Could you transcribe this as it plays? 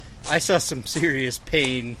I saw some serious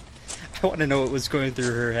pain. I want to know what was going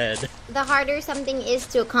through her head. The harder something is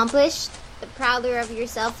to accomplish, the prouder of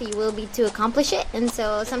yourself you will be to accomplish it. And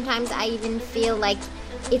so sometimes I even feel like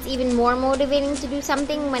it's even more motivating to do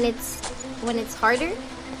something when it's harder.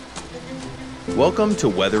 Welcome to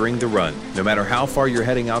Weathering the Run. No matter how far you're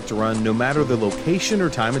heading out to run, no matter the location or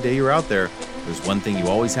time of day you're out there, there's one thing you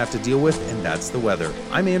always have to deal with, and that's the weather.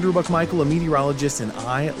 I'm Andrew Buckmichael, a meteorologist, and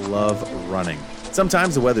I love running.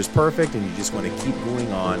 Sometimes the weather's perfect and you just want to keep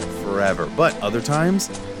going on forever. But other times,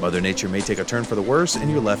 Mother Nature may take a turn for the worse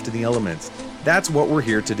and you're left to the elements. That's what we're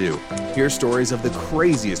here to do. Hear stories of the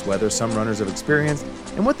craziest weather some runners have experienced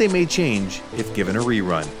and what they may change if given a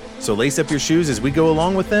rerun. So lace up your shoes as we go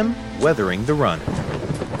along with them, weathering the run.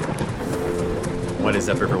 What is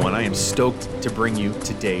up, everyone? I am stoked to bring you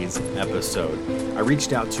today's episode. I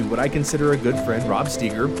reached out to what I consider a good friend, Rob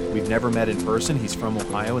Steger. We've never met in person. He's from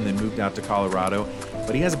Ohio and then moved out to Colorado.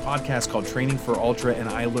 But he has a podcast called Training for Ultra, and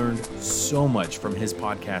I learned so much from his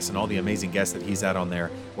podcast and all the amazing guests that he's had on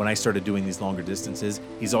there when I started doing these longer distances.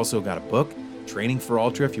 He's also got a book, Training for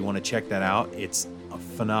Ultra, if you want to check that out. It's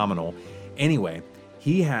phenomenal. Anyway,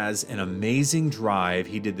 he has an amazing drive.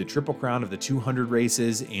 He did the Triple Crown of the 200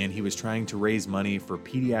 races, and he was trying to raise money for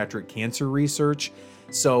pediatric cancer research.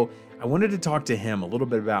 So I wanted to talk to him a little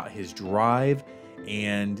bit about his drive,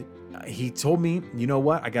 and he told me, you know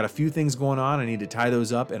what, I got a few things going on. I need to tie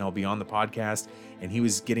those up, and I'll be on the podcast. And he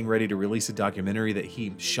was getting ready to release a documentary that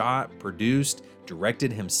he shot, produced,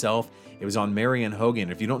 directed himself. It was on Marianne Hogan.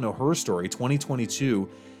 If you don't know her story, 2022,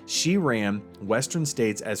 she ran Western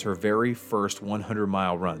States as her very first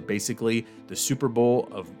 100-mile run. Basically, the Super Bowl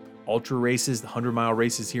of ultra races, the 100-mile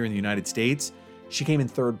races here in the United States. She came in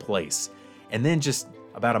third place. And then just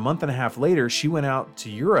about a month and a half later, she went out to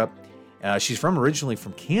Europe. She's originally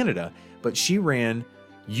from Canada, but she ran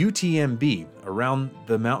UTMB around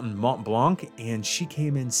the mountain Mont Blanc, and she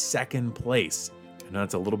came in second place. I know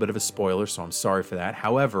that's a little bit of a spoiler, so I'm sorry for that.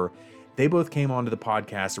 However, they both came onto the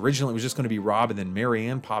podcast. Originally, it was just going to be Rob, and then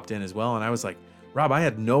Marianne popped in as well. And I was like, Rob, I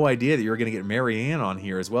had no idea that you were going to get Marianne on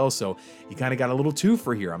here as well. So you kind of got a little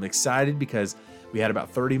twofer here. I'm excited because we had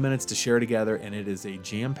about 30 minutes to share together, and it is a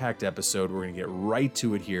jam-packed episode. We're going to get right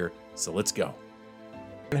to it here. So let's go.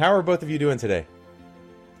 And how are both of you doing today?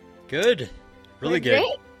 Good. Really good.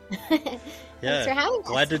 Great. Yeah. Thanks for having us.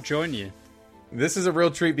 Glad to join you. This is a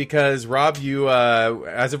real treat because, Rob, you,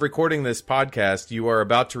 as of recording this podcast, you are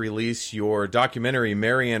about to release your documentary,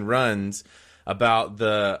 Marianne Runs, about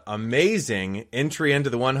the amazing entry into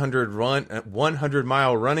the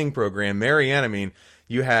 100-mile running program. Marianne, I mean,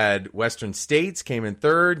 you had Western States came in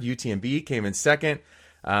third, UTMB came in second.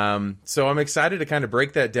 So I'm excited to kind of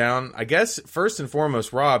break that down. I guess, first and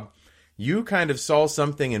foremost, Rob, you kind of saw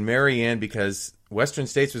something in Marianne because Western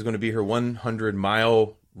States was going to be her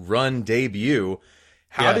 100-mile run debut.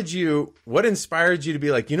 What inspired you to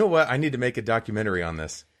be like, you know what, I need to make a documentary on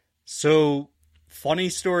this? So, funny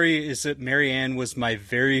story is that Marianne was my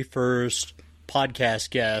very first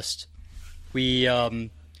podcast guest. We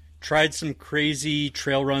tried some crazy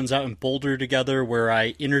trail runs out in Boulder together where I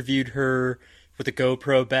interviewed her with a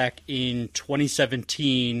GoPro back in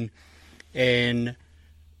 2017, and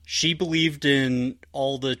she believed in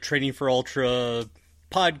all the Training for Ultra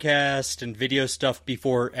podcast and video stuff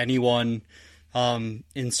before anyone. And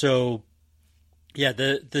so, yeah,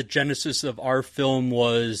 the genesis of our film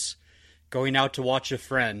was going out to watch a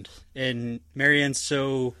friend. And Marianne's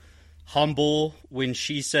so humble when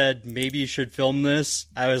she said, maybe you should film this.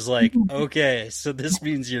 I was like, okay, so this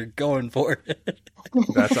means you're going for it.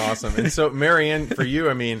 That's awesome. And so, Marianne, for you,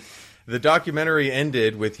 I mean, the documentary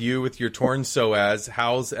ended with you with your torn psoas.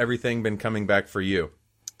 How's everything been coming back for you?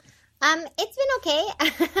 It's been okay.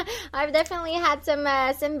 I've definitely had some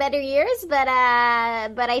better years, but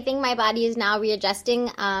I think my body is now readjusting.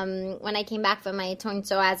 When I came back from my torn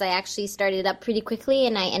psoas, I actually started up pretty quickly,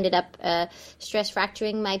 and I ended up stress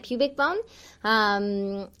fracturing my pubic bone.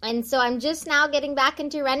 And so I'm just now getting back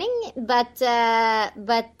into running, but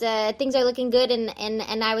things are looking good,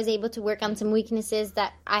 and I was able to work on some weaknesses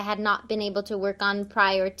that I had not been able to work on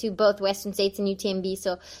prior to both Western States and UTMB.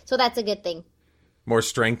 So that's a good thing. More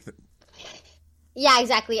strength. Yeah,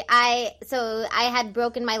 exactly. I had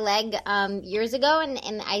broken my leg years ago,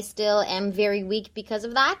 and I still am very weak because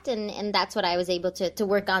of that, and that's what I was able to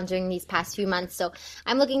work on during these past few months. So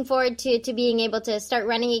I'm looking forward to being able to start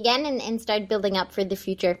running again and start building up for the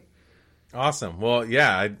future. Awesome. Well,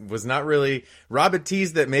 yeah, I was not really... Rob had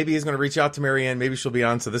teased that maybe he's going to reach out to Marianne. Maybe she'll be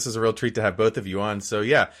on. So this is a real treat to have both of you on. So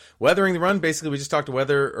yeah, Weathering the Run. Basically, we just talked to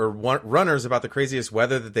runners about the craziest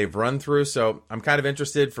weather that they've run through. So I'm kind of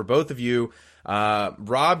interested for both of you.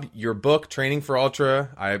 Rob, your book, Training for Ultra,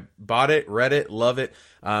 I bought it, read it, love it.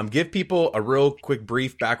 Give people a real quick,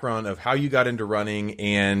 brief background of how you got into running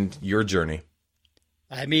and your journey.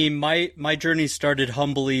 I mean, my journey started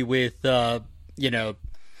humbly with, I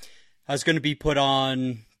was going to be put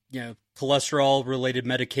on, cholesterol-related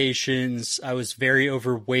medications. I was very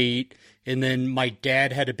overweight. And then my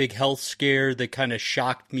dad had a big health scare that kind of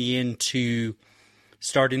shocked me into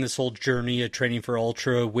starting this whole journey of training for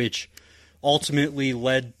ultra, which ultimately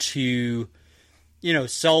led to,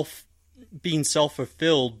 being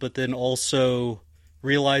self-fulfilled, but then also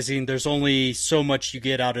realizing there's only so much you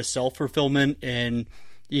get out of self-fulfillment and,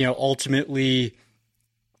 ultimately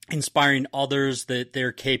inspiring others that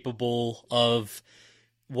they're capable of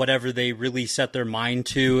whatever they really set their mind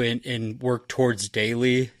to and work towards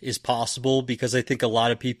daily is possible. Because I think a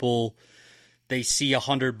lot of people, they see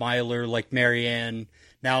 100-miler like Marianne.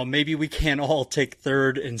 Now, maybe we can't all take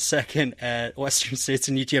third and second at Western States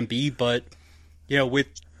and UTMB, but, with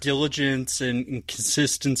diligence and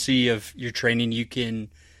consistency of your training, you can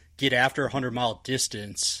get after a 100-mile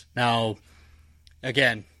distance. Now,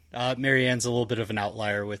 again, Marianne's a little bit of an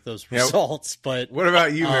outlier with those results, but... What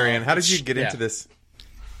about you, Marianne? How did you get into this?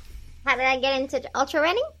 How did I get into ultra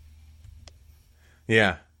running?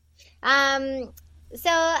 Yeah. So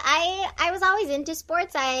I was always into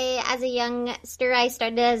sports. As a youngster, I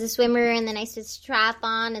started as a swimmer, and then I switched to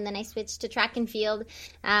triathlon, and then I switched to track and field.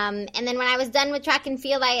 And then when I was done with track and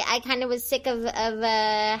field, I kind of was sick of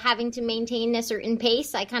having to maintain a certain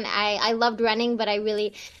pace. I loved running, but I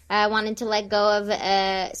really wanted to let go of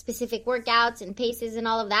specific workouts and paces and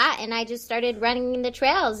all of that. And I just started running in the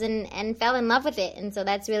trails and fell in love with it. And so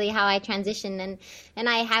that's really how I transitioned, and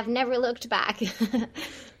I have never looked back.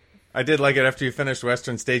 I did like it after you finished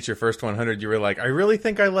Western States, your first 100. You were like, I really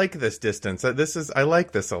think I like this distance. I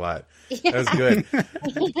like this a lot. Yeah. That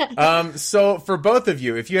was good. So for both of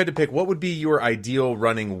you, if you had to pick, what would be your ideal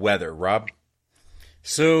running weather, Rob?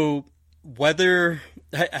 So weather,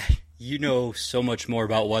 you know so much more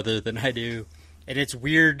about weather than I do. And it's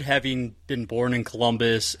weird having been born in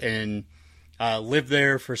Columbus and lived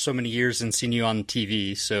there for so many years and seen you on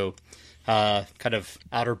TV. So kind of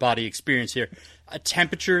outer body experience here.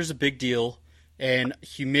 Temperature is a big deal, and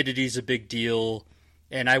humidity is a big deal,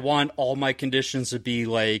 and I want all my conditions to be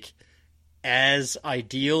like as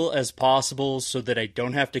ideal as possible so that I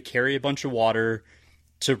don't have to carry a bunch of water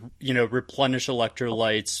to, replenish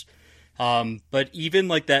electrolytes. But even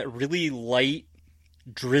like that really light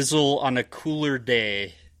drizzle on a cooler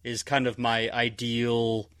day is kind of my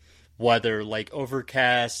ideal weather, like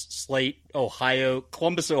overcast, slight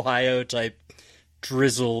Columbus, Ohio type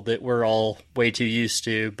drizzle that we're all way too used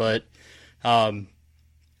to. But that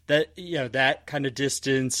kind of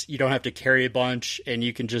distance, you don't have to carry a bunch, and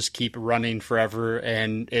you can just keep running forever,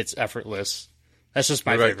 and it's effortless. That's just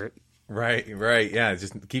my favorite. Right. Yeah, it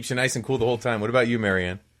just keeps you nice and cool the whole time. What about you,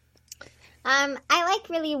 Marianne? I like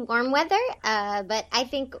really warm weather, but I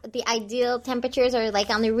think the ideal temperatures are like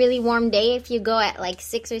on a really warm day. If you go at like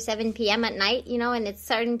 6 or 7 p.m. at night, and it's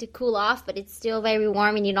starting to cool off, but it's still very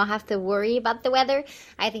warm and you don't have to worry about the weather.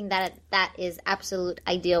 I think that is absolute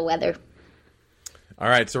ideal weather. All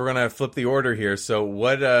right, so we're going to flip the order here. So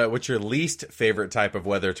what's your least favorite type of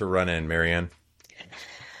weather to run in, Marianne?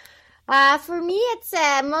 For me, it's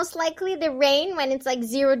most likely the rain when it's like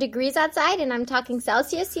 0 degrees outside, and I'm talking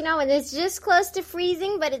Celsius, and it's just close to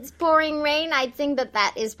freezing, but it's pouring rain. I think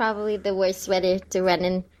that is probably the worst weather to run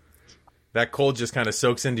in. That cold just kind of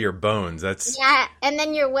soaks into your bones. Yeah, and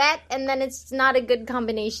then you're wet, and then it's not a good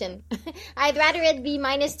combination. I'd rather it be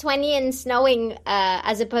 -20 and snowing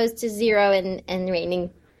as opposed to 0 and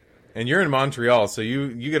raining. And you're in Montreal, so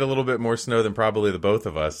you get a little bit more snow than probably the both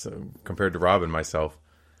of us compared to Rob and myself.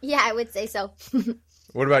 Yeah, I would say so.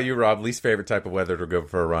 What about you, Rob? Least favorite type of weather to go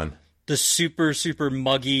for a run? The super, super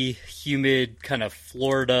muggy, humid kind of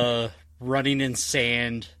Florida, running in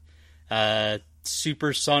sand,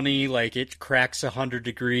 super sunny, like it cracks 100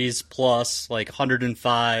 degrees plus, like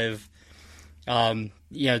 105.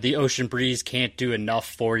 The ocean breeze can't do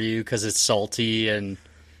enough for you because it's salty, and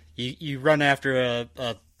you run after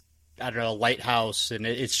a lighthouse, and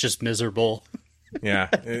it's just miserable. Yeah,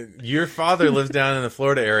 your father lives down in the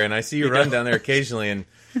Florida area, and I see you run down there occasionally, and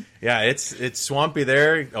yeah, it's swampy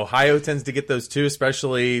there. Ohio tends to get those too,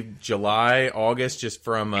 especially July, August, just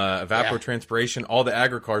from evapotranspiration, all the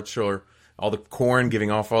agriculture, all the corn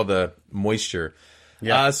giving off all the moisture.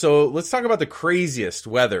 Yeah. So let's talk about the craziest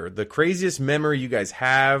weather, the craziest memory you guys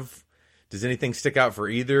have. Does anything stick out for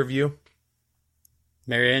either of you?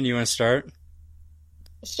 Marianne, you want to start?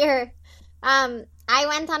 Sure. I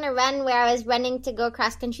went on a run where I was running to go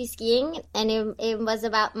cross-country skiing, and it was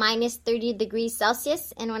about minus 30 degrees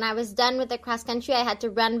Celsius. And when I was done with the cross-country, I had to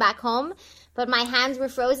run back home. But my hands were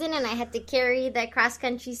frozen, and I had to carry the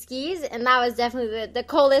cross-country skis. And that was definitely the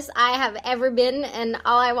coldest I have ever been. And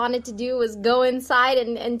all I wanted to do was go inside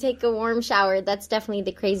and take a warm shower. That's definitely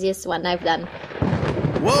the craziest one I've done.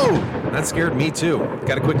 Whoa! That scared me too.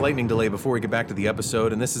 Got a quick lightning delay before we get back to the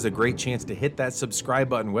episode, and this is a great chance to hit that subscribe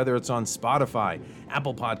button, whether it's on Spotify,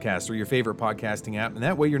 Apple Podcasts, or your favorite podcasting app, and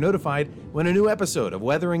that way you're notified when a new episode of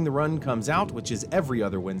Weathering the Run comes out, which is every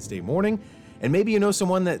other Wednesday morning. And maybe you know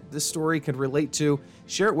someone that this story could relate to.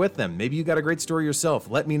 Share it with them. Maybe you got a great story yourself.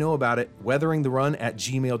 Let me know about it.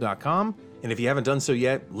 weatheringtherun@gmail.com. And if you haven't done so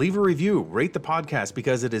yet, leave a review, rate the podcast,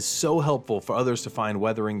 because it is so helpful for others to find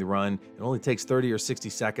Weathering the Run. It only takes 30 or 60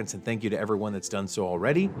 seconds, and thank you to everyone that's done so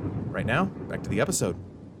already. Right now, back to the episode.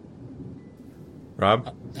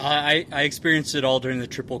 Rob? I experienced it all during the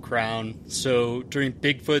Triple Crown. So during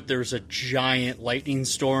Bigfoot, there was a giant lightning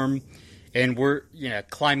storm, and we're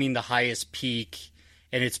climbing the highest peak,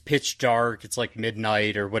 and it's pitch dark. It's like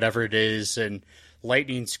midnight or whatever it is, and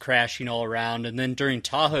lightning's crashing all around. And then during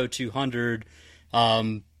Tahoe 200,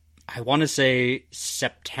 I want to say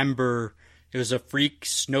September, it was a freak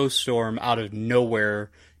snowstorm out of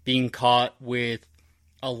nowhere, being caught with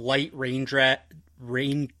a light rain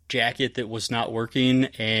jacket that was not working,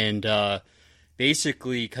 and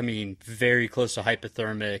basically coming very close to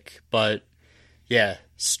hypothermic. But yeah,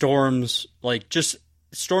 storms, like just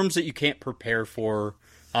storms that you can't prepare for,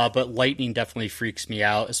 but lightning definitely freaks me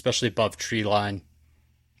out, especially above tree line.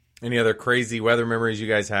 Any other crazy weather memories you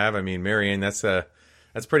guys have? I mean, Marianne, that's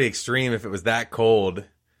pretty extreme if it was that cold.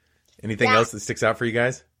 Anything else that sticks out for you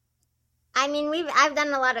guys? I mean, I've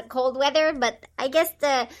done a lot of cold weather, but I guess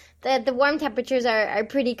the warm temperatures are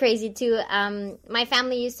pretty crazy too. My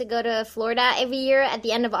family used to go to Florida every year at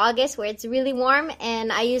the end of August, where it's really warm,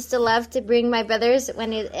 and I used to love to bring my brothers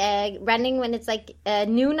when running when it's like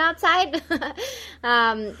noon outside,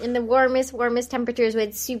 in the warmest temperatures where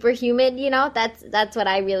it's super humid. That's what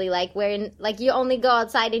I really like. Where you only go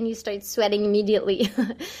outside and you start sweating immediately.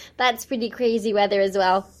 That's pretty crazy weather as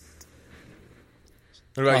well.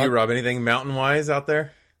 What about you, Rob? Anything mountain-wise out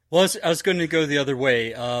there? Well, I was going to go the other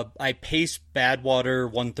way. I paced Badwater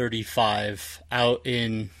 135 out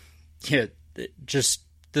in just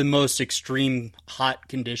the most extreme hot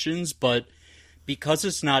conditions, but because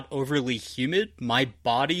it's not overly humid, my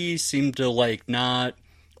body seemed to not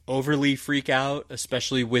overly freak out,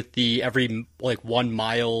 especially with the every 1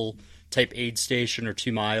 mile type aid station or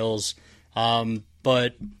 2 miles.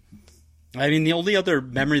 But I mean, the only other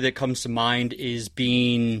memory that comes to mind is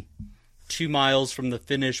being 2 miles from the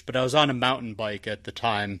finish, but I was on a mountain bike at the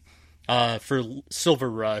time for Silver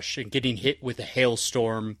Rush and getting hit with a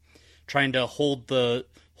hailstorm, trying to hold the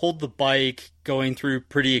bike, going through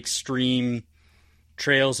pretty extreme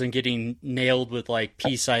trails and getting nailed with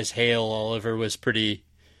pea-sized hail all over was pretty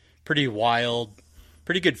wild.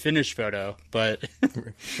 Pretty good finish photo, but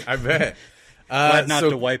I bet. Glad not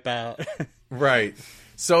to wipe out. Right.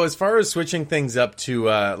 So as far as switching things up to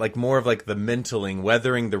more of the mentaling,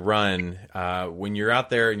 weathering the run, when you're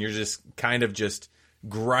out there and you're just kind of just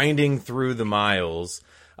grinding through the miles,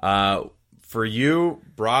 for you,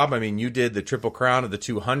 Rob, I mean, you did the Triple Crown of the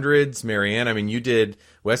 200s. Marianne, I mean, you did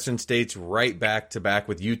Western States right back to back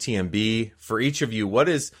with UTMB. For each of you,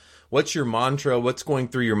 what's your mantra? What's going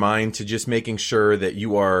through your mind to just making sure that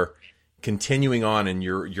you are continuing on in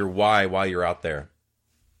your why while you're out there?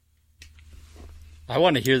 I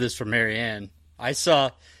want to hear this from Marianne. I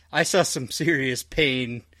saw some serious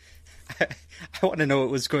pain. I want to know what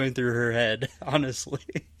was going through her head, honestly.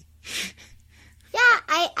 Yeah,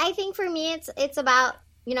 I think for me it's about,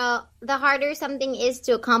 the harder something is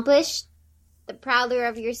to accomplish, the prouder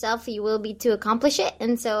of yourself you will be to accomplish it.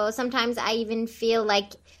 And so sometimes I even feel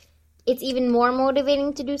like it's even more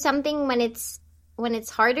motivating to do something when it's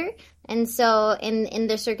harder. And so in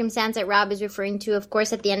the circumstance that Rob is referring to, of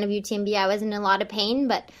course, at the end of UTMB, I was in a lot of pain,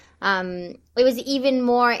 but it was even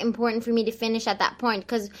more important for me to finish at that point,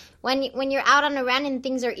 because when you're out on a run and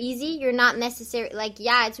things are easy, you're not necessarily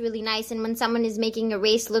it's really nice. And when someone is making a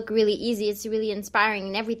race look really easy, it's really inspiring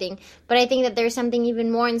and everything. But I think that there's something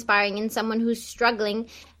even more inspiring in someone who's struggling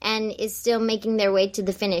and is still making their way to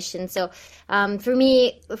the finish. And so for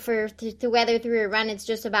me, to weather through a run, it's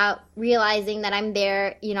just about realizing that I'm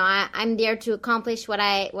there. I'm there to accomplish what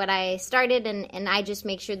I started, and I just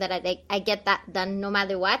make sure that I get that done no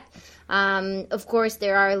matter what. Of course,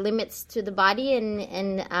 there are limits to the body,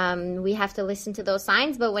 and we have to listen to those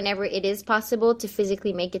signs. But whenever it is possible to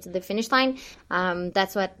physically make it to the finish line,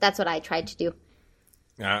 that's what I tried to do.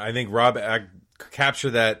 I think Rob capture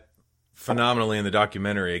that phenomenally in the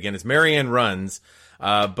documentary. Again, it's Marianne Runs,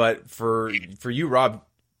 but for you, Rob,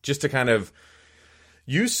 just to kind of,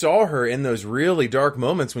 you saw her in those really dark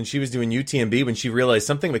moments when she was doing UTMB, when she realized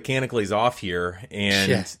something mechanically is off here,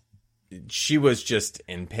 and she was just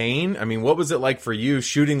in pain. I mean, what was it like for you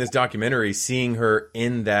shooting this documentary, seeing her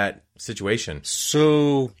in that situation?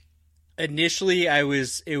 So initially it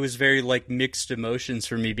was very like mixed emotions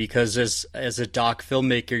for me, because as a doc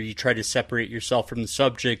filmmaker, you try to separate yourself from the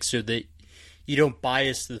subject so that you don't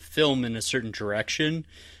bias the film in a certain direction.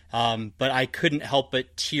 But I couldn't help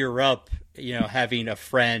but tear up, having a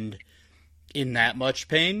friend in that much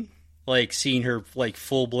pain, like seeing her like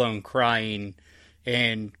full blown crying.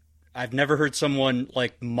 And I've never heard someone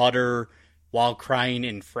like mutter while crying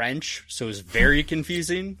in French, so it was very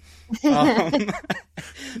confusing. But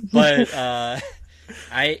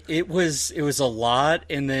it was a lot,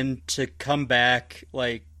 and then to come back,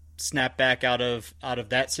 like snap back out of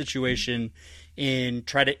that situation and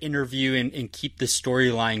try to interview and keep the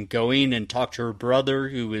storyline going, and talk to her brother,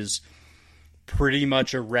 who was pretty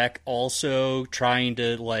much a wreck also, trying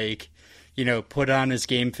to put on his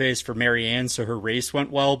game face for Marianne so her race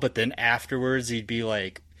went well, but then afterwards he'd be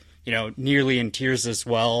like, nearly in tears as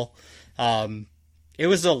well. It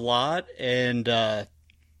was a lot, and I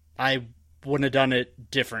wouldn't have done it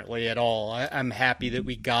differently at all. I'm happy that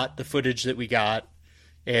we got the footage that we got,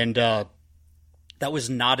 and that was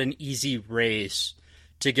not an easy race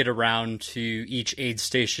to get around to each aid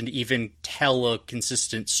station to even tell a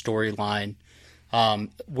consistent storyline.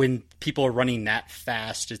 When people are running that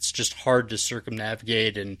fast, it's just hard to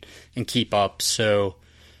circumnavigate and keep up. So,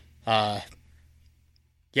 I'm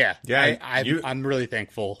really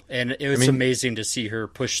thankful, and it was amazing to see her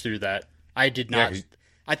push through that. I did not.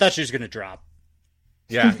 I thought she was going to drop.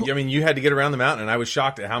 Yeah, I mean, you had to get around the mountain, and I was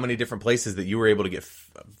shocked at how many different places that you were able to get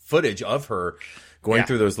footage of her going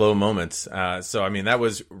through those low moments. So, I mean, that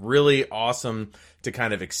was really awesome to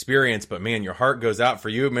kind of experience. But man, your heart goes out for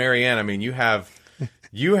you, Marianne. I mean, you have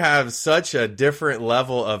such a different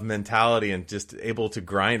level of mentality, and just able to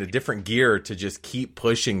grind a different gear to just keep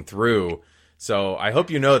pushing through. So I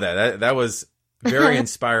hope you know that was very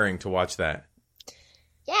inspiring to watch that.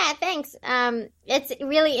 Yeah, thanks. It's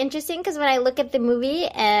really interesting, because when I look at the movie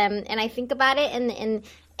and I think about it, and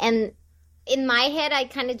in my head, I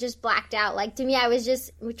kind of just blacked out. Like, to me, I was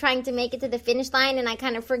just trying to make it to the finish line, and I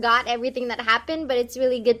kind of forgot everything that happened. But it's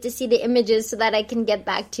really good to see the images so that I can get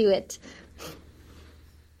back to it.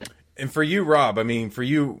 And for you, Rob, I mean, for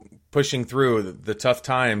you pushing through the tough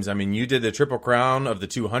times, I mean, you did the Triple Crown of the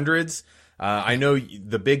 200s. I know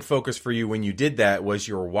the big focus for you when you did that was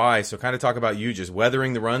your why. So kind of talk about you just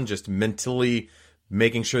weathering the run, just mentally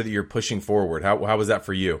making sure that you're pushing forward. How was that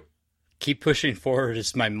for you? Keep pushing forward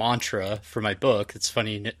is my mantra for my book. It's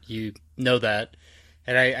funny you know that.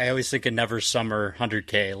 And I always think of Never Summer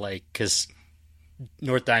 100K, like, because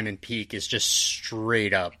North Diamond Peak is just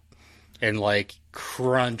straight up and like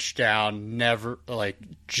crunch down, never, like,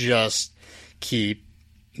 just keep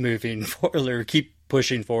moving forward or keep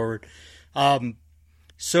pushing forward.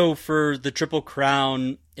 So for the Triple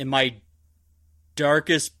Crown, in my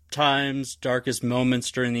darkest times, darkest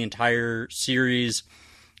moments during the entire series,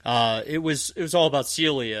 it was all about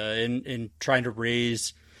Celia and trying to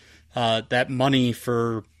raise that money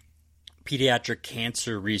for pediatric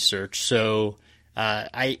cancer research. So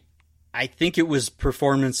I think it was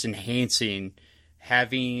performance enhancing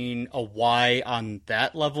having a why on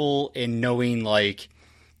that level, and knowing like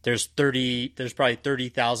there's probably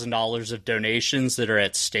 $30,000 of donations that are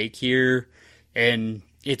at stake here. And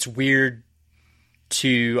it's weird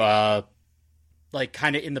to, like,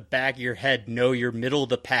 kind of in the back of your head, know you're middle of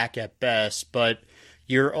the pack at best, but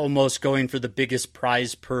you're almost going for the biggest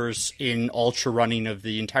prize purse in ultra running of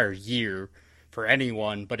the entire year for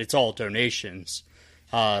anyone, but it's all donations.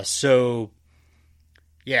 So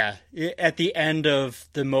yeah, at the end of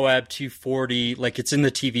the Moab 240, like, it's in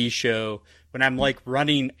the TV show, when I'm like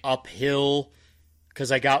running uphill,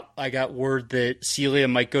 because I got word that Celia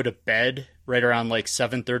might go to bed right around like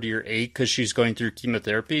 7:30 or 8 because she's going through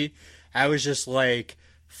chemotherapy. I was just like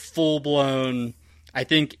full blown. I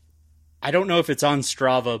don't know if it's on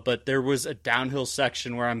Strava, but there was a downhill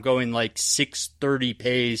section where I'm going like 6:30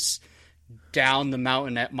 pace down the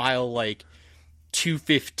mountain at mile like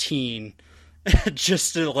 2:15,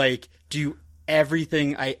 just to like do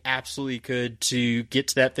everything I absolutely could to get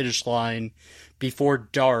to that finish line before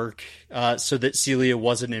dark, so that Celia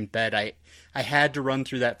wasn't in bed. I had to run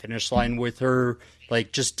through that finish line with her,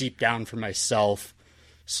 like, just deep down for myself.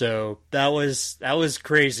 So that was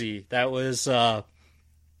crazy. That was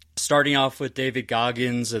starting off with David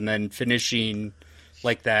Goggins and then finishing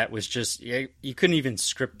like that was just, you couldn't even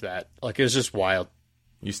script that. Like, it was just wild.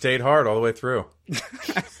 You stayed hard all the way through.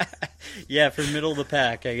 Yeah, for middle of the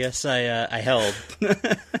pack, I guess I held.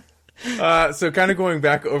 So kind of going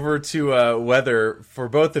back over to weather for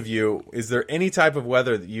both of you, is there any type of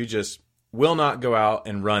weather that you just will not go out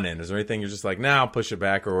and run in? Is there anything you're just like, nah, I'll push it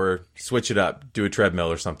back or switch it up, do a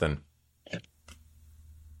treadmill or something?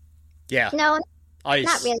 Yeah. No, Ice.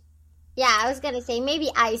 not really. Yeah, I was going to say maybe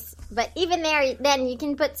ice, but even there, then you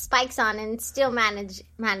can put spikes on and still manage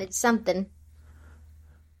something.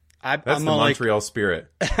 That's the Montreal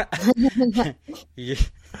spirit. Yeah.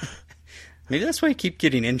 Maybe that's why I keep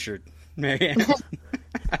getting injured, Marianne.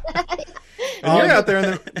 And you're out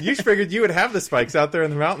there you figured you would have the spikes out there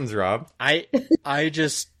in the mountains, Rob. I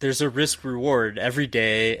just, there's a risk reward every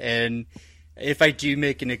day, and if I do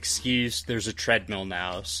make an excuse, there's a treadmill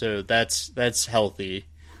now, so that's healthy.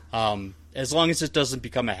 As long as it doesn't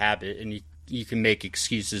become a habit and you can make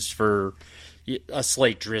excuses for a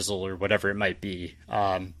slight drizzle or whatever it might be.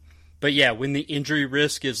 But yeah, when the injury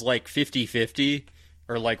risk is like 50-50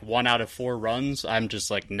 or like 1 out of 4 runs, I'm just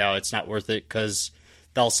like, no, it's not worth it, because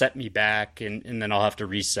they'll set me back and then I'll have to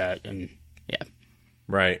reset. And yeah.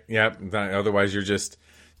 Right. Yeah. Otherwise you're just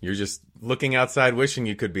looking outside, wishing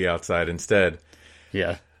you could be outside instead.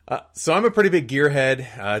 Yeah. So I'm a pretty big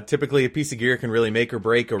gearhead. Typically, a piece of gear can really make or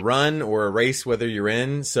break a run or a race, whether you're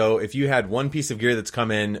in. So if you had one piece of gear that's come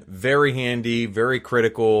in very handy, very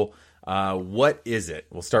critical, what is it?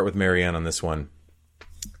 We'll start with Marianne on this one.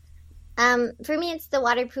 For me, it's the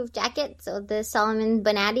waterproof jacket. So the Solomon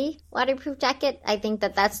Bonatti waterproof jacket. I think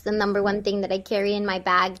that's the number one thing that I carry in my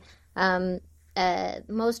bag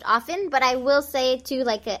most often. But I will say too,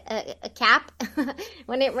 like a cap.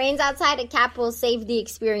 When it rains outside, a cap will save the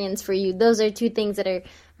experience for you. Those are 2 things that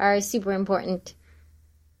are super important.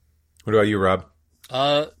 What about you, Rob?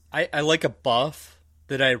 I like a buff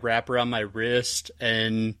that I wrap around my wrist,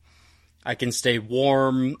 and I can stay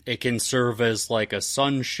warm. It can serve as like a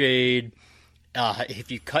sunshade.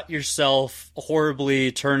 If you cut yourself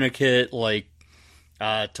horribly, tourniquet, like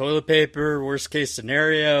toilet paper, worst case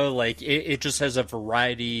scenario. Like it just has a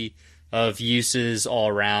variety of uses all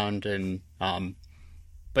around. And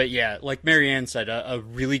but yeah, like Marianne said, a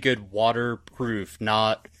really good waterproof,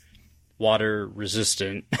 not water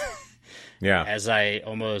resistant. Yeah. As I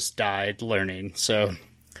almost died learning. So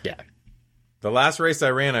yeah. The last race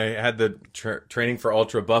I ran, I had the training for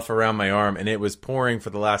Ultra buff around my arm, and it was pouring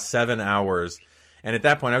for the last 7 hours. And at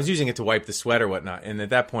that point, I was using it to wipe the sweat or whatnot. And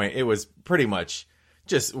at that point, it was pretty much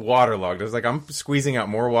just waterlogged. I was like, I'm squeezing out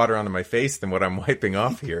more water onto my face than what I'm wiping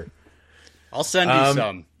off here. I'll send you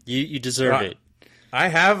some. You deserve it. I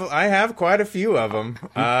have quite a few of them.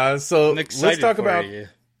 So let's talk about you.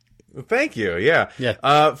 Thank you. Yeah.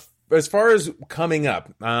 Yeah. As far as coming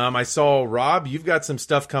up, I saw, Rob, you've got some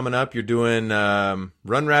stuff coming up. You're doing Run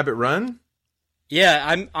Rabbit Run?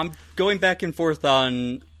 Yeah, I'm going back and forth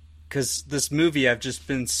on, because this movie, I've just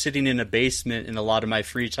been sitting in a basement in a lot of my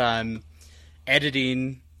free time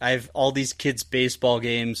editing. I have all these kids' baseball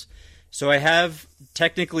games. So I have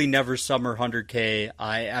technically Never Summer 100K.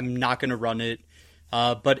 I'm not going to run it,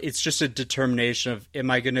 but it's just a determination of, am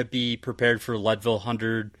I going to be prepared for Leadville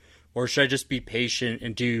 100? Or should I just be patient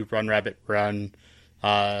and do Run Rabbit Run?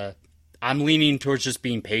 I'm leaning towards just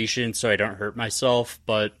being patient so I don't hurt myself.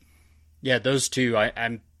 But yeah, those 2,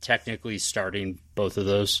 I'm technically starting both of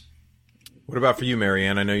those. What about for you,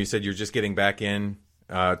 Marianne? I know you said you're just getting back in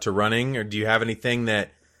to running. Or do you have anything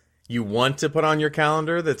that you want to put on your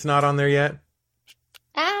calendar that's not on there yet?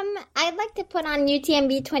 I'd like to put on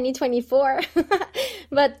UTMB 2024,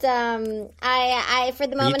 but I for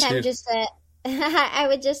the moment I'm just I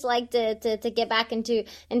would just like to get back into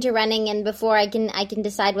running, and before I can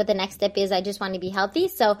decide what the next step is, I just want to be healthy.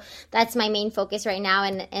 So that's my main focus right now,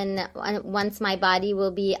 and once my body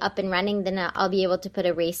will be up and running, then I'll be able to put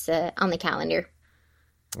a race on the calendar.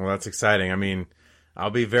 Well, that's exciting. I mean,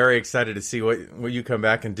 I'll be very excited to see what you come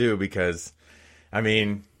back and do, because, I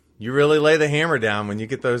mean, you really lay the hammer down when you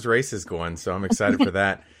get those races going. So I'm excited for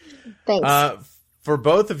that. Thanks. For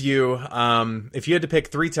both of you, if you had to pick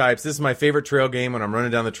 3 types, this is my favorite trail game when I'm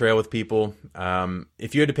running down the trail with people.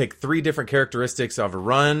 If you had to pick 3 different characteristics of a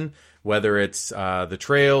run, whether it's the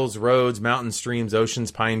trails, roads, mountains, streams,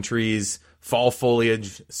 oceans, pine trees, fall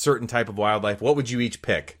foliage, certain type of wildlife, what would you each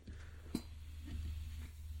pick?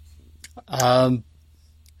 I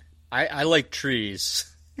like trees.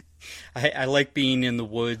 I like being in the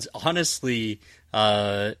woods. Honestly,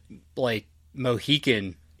 like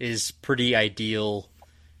Mohican is pretty ideal,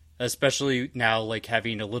 especially now, like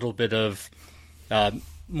having a little bit of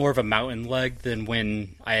more of a mountain leg than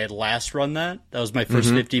when I had last run that. That was my first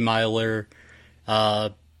 50 miler.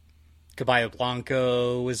 Caballo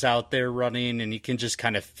Blanco was out there running, and you can just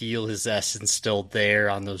kind of feel his essence still there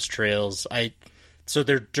on those trails. So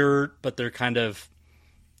they're dirt, but they're kind of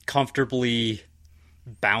comfortably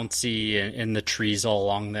bouncy in the trees all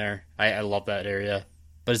along there. I love that area,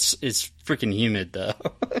 but it's freaking humid though.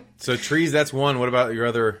 So trees, that's one. What about your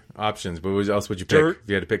other options? What else would you pick Dirt. if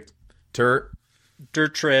you had to pick? Dirt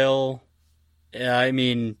trail. I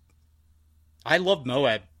mean, I love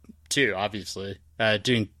Moab too. Obviously,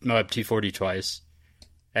 doing Moab 240 twice.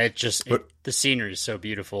 The scenery is so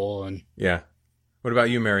beautiful, and yeah. What about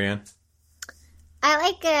you, Marianne? I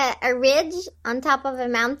like a ridge on top of a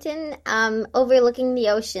mountain overlooking the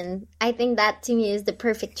ocean. I think that to me is the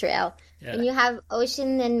perfect trail. Yeah. When you have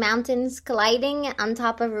ocean and mountains colliding on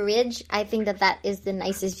top of a ridge, I think that is the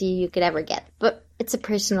nicest view you could ever get. But it's a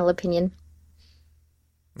personal opinion.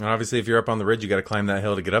 Obviously, if you're up on the ridge, you got to climb that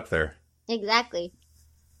hill to get up there. Exactly.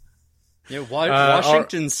 Yeah,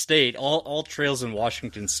 Washington State. All trails in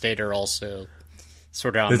Washington State are also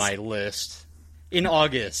sort of on my list. In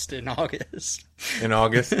August.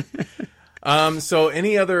 So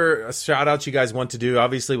any other shout outs you guys want to do?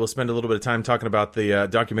 Obviously, we'll spend a little bit of time talking about the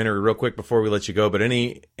documentary real quick before we let you go. But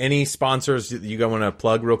any sponsors that you guys want to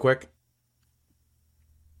plug real quick?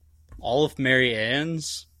 All of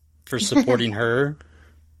Marianne's for supporting her.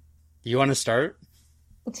 You want to start?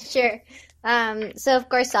 Sure. So of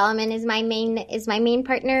course Solomon is my main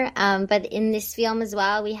partner. But in this film as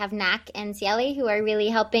well, we have Nak and Cieli who are really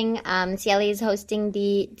helping. Cieli is hosting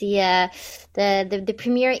the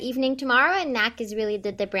premiere evening tomorrow, and Nak is really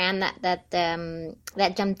the brand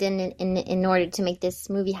that jumped in order to make this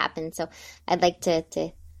movie happen. So I'd like to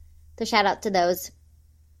shout out to those.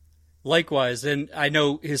 Likewise, and I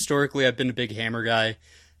know historically I've been a big Hammer guy.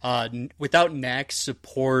 Without Nak's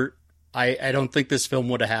support, I don't think this film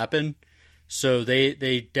would have happened. So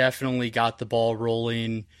they definitely got the ball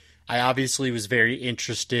rolling. I obviously was very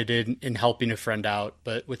interested in helping a friend out,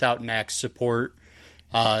 but without Nak's support,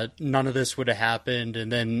 none of this would have happened.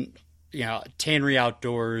 And then, Tannery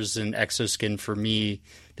Outdoors and Exoskin for me,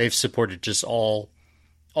 they've supported just all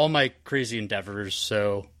my crazy endeavors.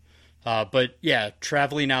 So, but yeah,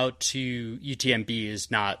 traveling out to UTMB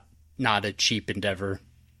is not a cheap endeavor.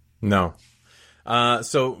 No.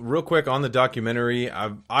 So real quick on the documentary,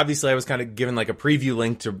 obviously I was kind of given like a preview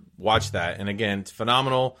link to watch that. And again, it's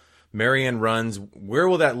phenomenal. Marianne runs. Where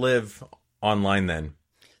will that live online then?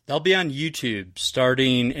 They'll be on YouTube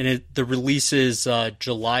starting, and the release is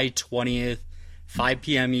July 20th, 5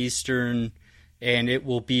 p.m. Eastern, and it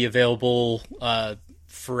will be available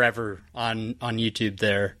forever on YouTube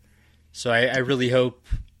there. So I really hope,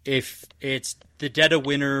 if it's the dead of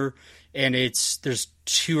winter and there's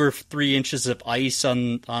 2 or 3 inches of ice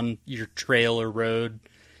on your trail or road,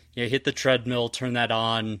 hit the treadmill, turn that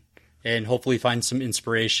on, and hopefully find some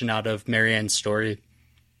inspiration out of Marianne's story.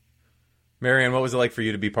 Marianne, what was it like for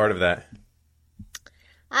you to be part of that?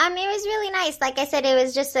 It was really nice. Like I said, it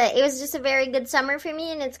was just a very good summer for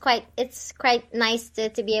me, and it's quite nice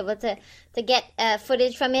to be able to get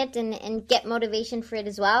footage from it and get motivation for it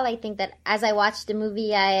as well. I think that as I watched the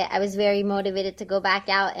movie, I was very motivated to go back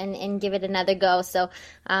out and give it another go. So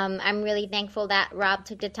I'm really thankful that Rob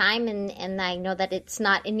took the time, and I know that it's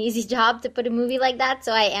not an easy job to put a movie like that.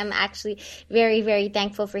 So I am actually very, very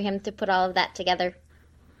thankful for him to put all of that together.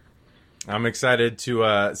 I'm excited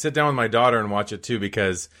to sit down with my daughter and watch it too,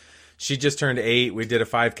 because she just turned 8. We did a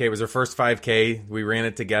 5K. It was her first 5K. We ran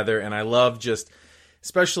it together, and I love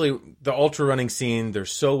especially the ultra running scene. They're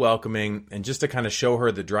so welcoming, and just to kind of show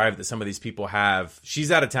her the drive that some of these people have.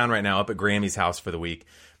 She's out of town right now up at Grammy's house for the week,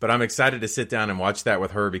 but I'm excited to sit down and watch that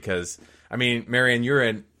with her because, I mean, Marianne, you're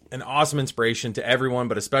an awesome inspiration to everyone,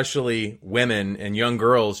 but especially women and young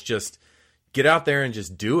girls. Just get out there and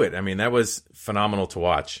just do it. I mean, that was phenomenal to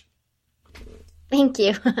watch. Thank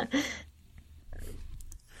you.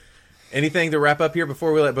 Anything to wrap up here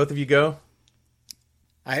before we let both of you go?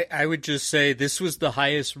 I would just say this was the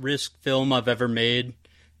highest risk film I've ever made.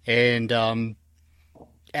 And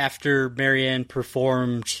after Marianne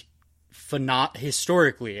performed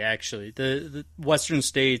historically, actually, the Western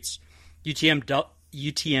States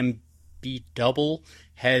UTMB double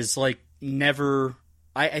has never,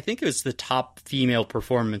 I think it was the top female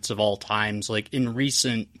performance of all times, in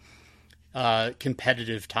recent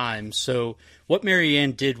competitive times. So what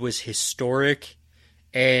Marianne did was historic,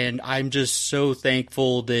 and I'm just so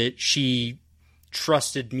thankful that she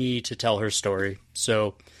trusted me to tell her story.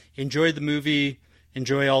 So enjoy the movie,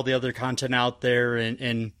 enjoy all the other content out there,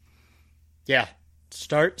 and yeah,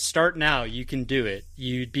 start now. You can do it.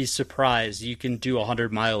 You'd be surprised. You can do a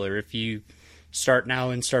 100-miler if you start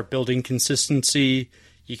now and start building consistency.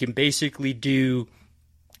 you can basically do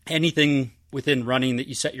anything within running that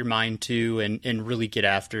you set your mind to and really get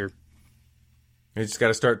after. You just got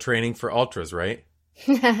to start training for ultras, right?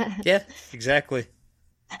 Yeah, exactly.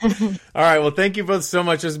 All right. Well, thank you both so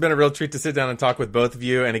much. This has been a real treat to sit down and talk with both of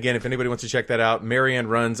you. And again, if anybody wants to check that out, Marianne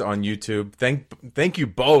Runs on YouTube. Thank you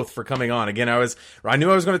both for coming on. Again, I knew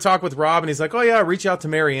I was going to talk with Rob, and he's like, oh yeah, reach out to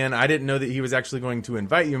Marianne. I didn't know that he was actually going to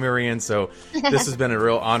invite you, Marianne. So this has been a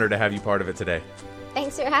real honor to have you part of it today.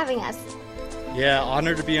 Thanks for having us. Yeah,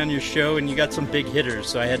 honor to be on your show, and you got some big hitters,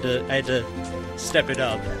 so I had to step it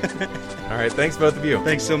up. All right, thanks both of you.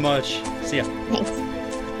 Thanks so much. See ya. Thanks.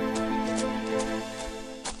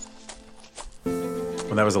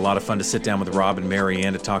 Well, that was a lot of fun to sit down with Rob and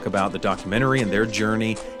Marianne to talk about the documentary and their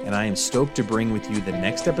journey, and I am stoked to bring with you the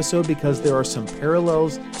next episode because there are some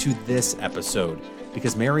parallels to this episode.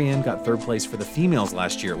 Because Marianne got third place for the females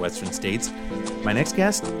last year at Western States. My next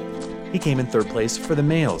guest, he came in third place for the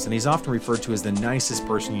males, and he's often referred to as the nicest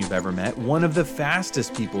person you've ever met, one of the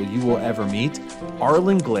fastest people you will ever meet,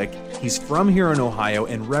 Arlen Glick. He's from here in Ohio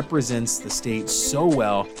and represents the state so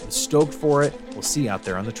well. I'm stoked for it. We'll see you out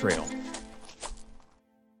there on the trail.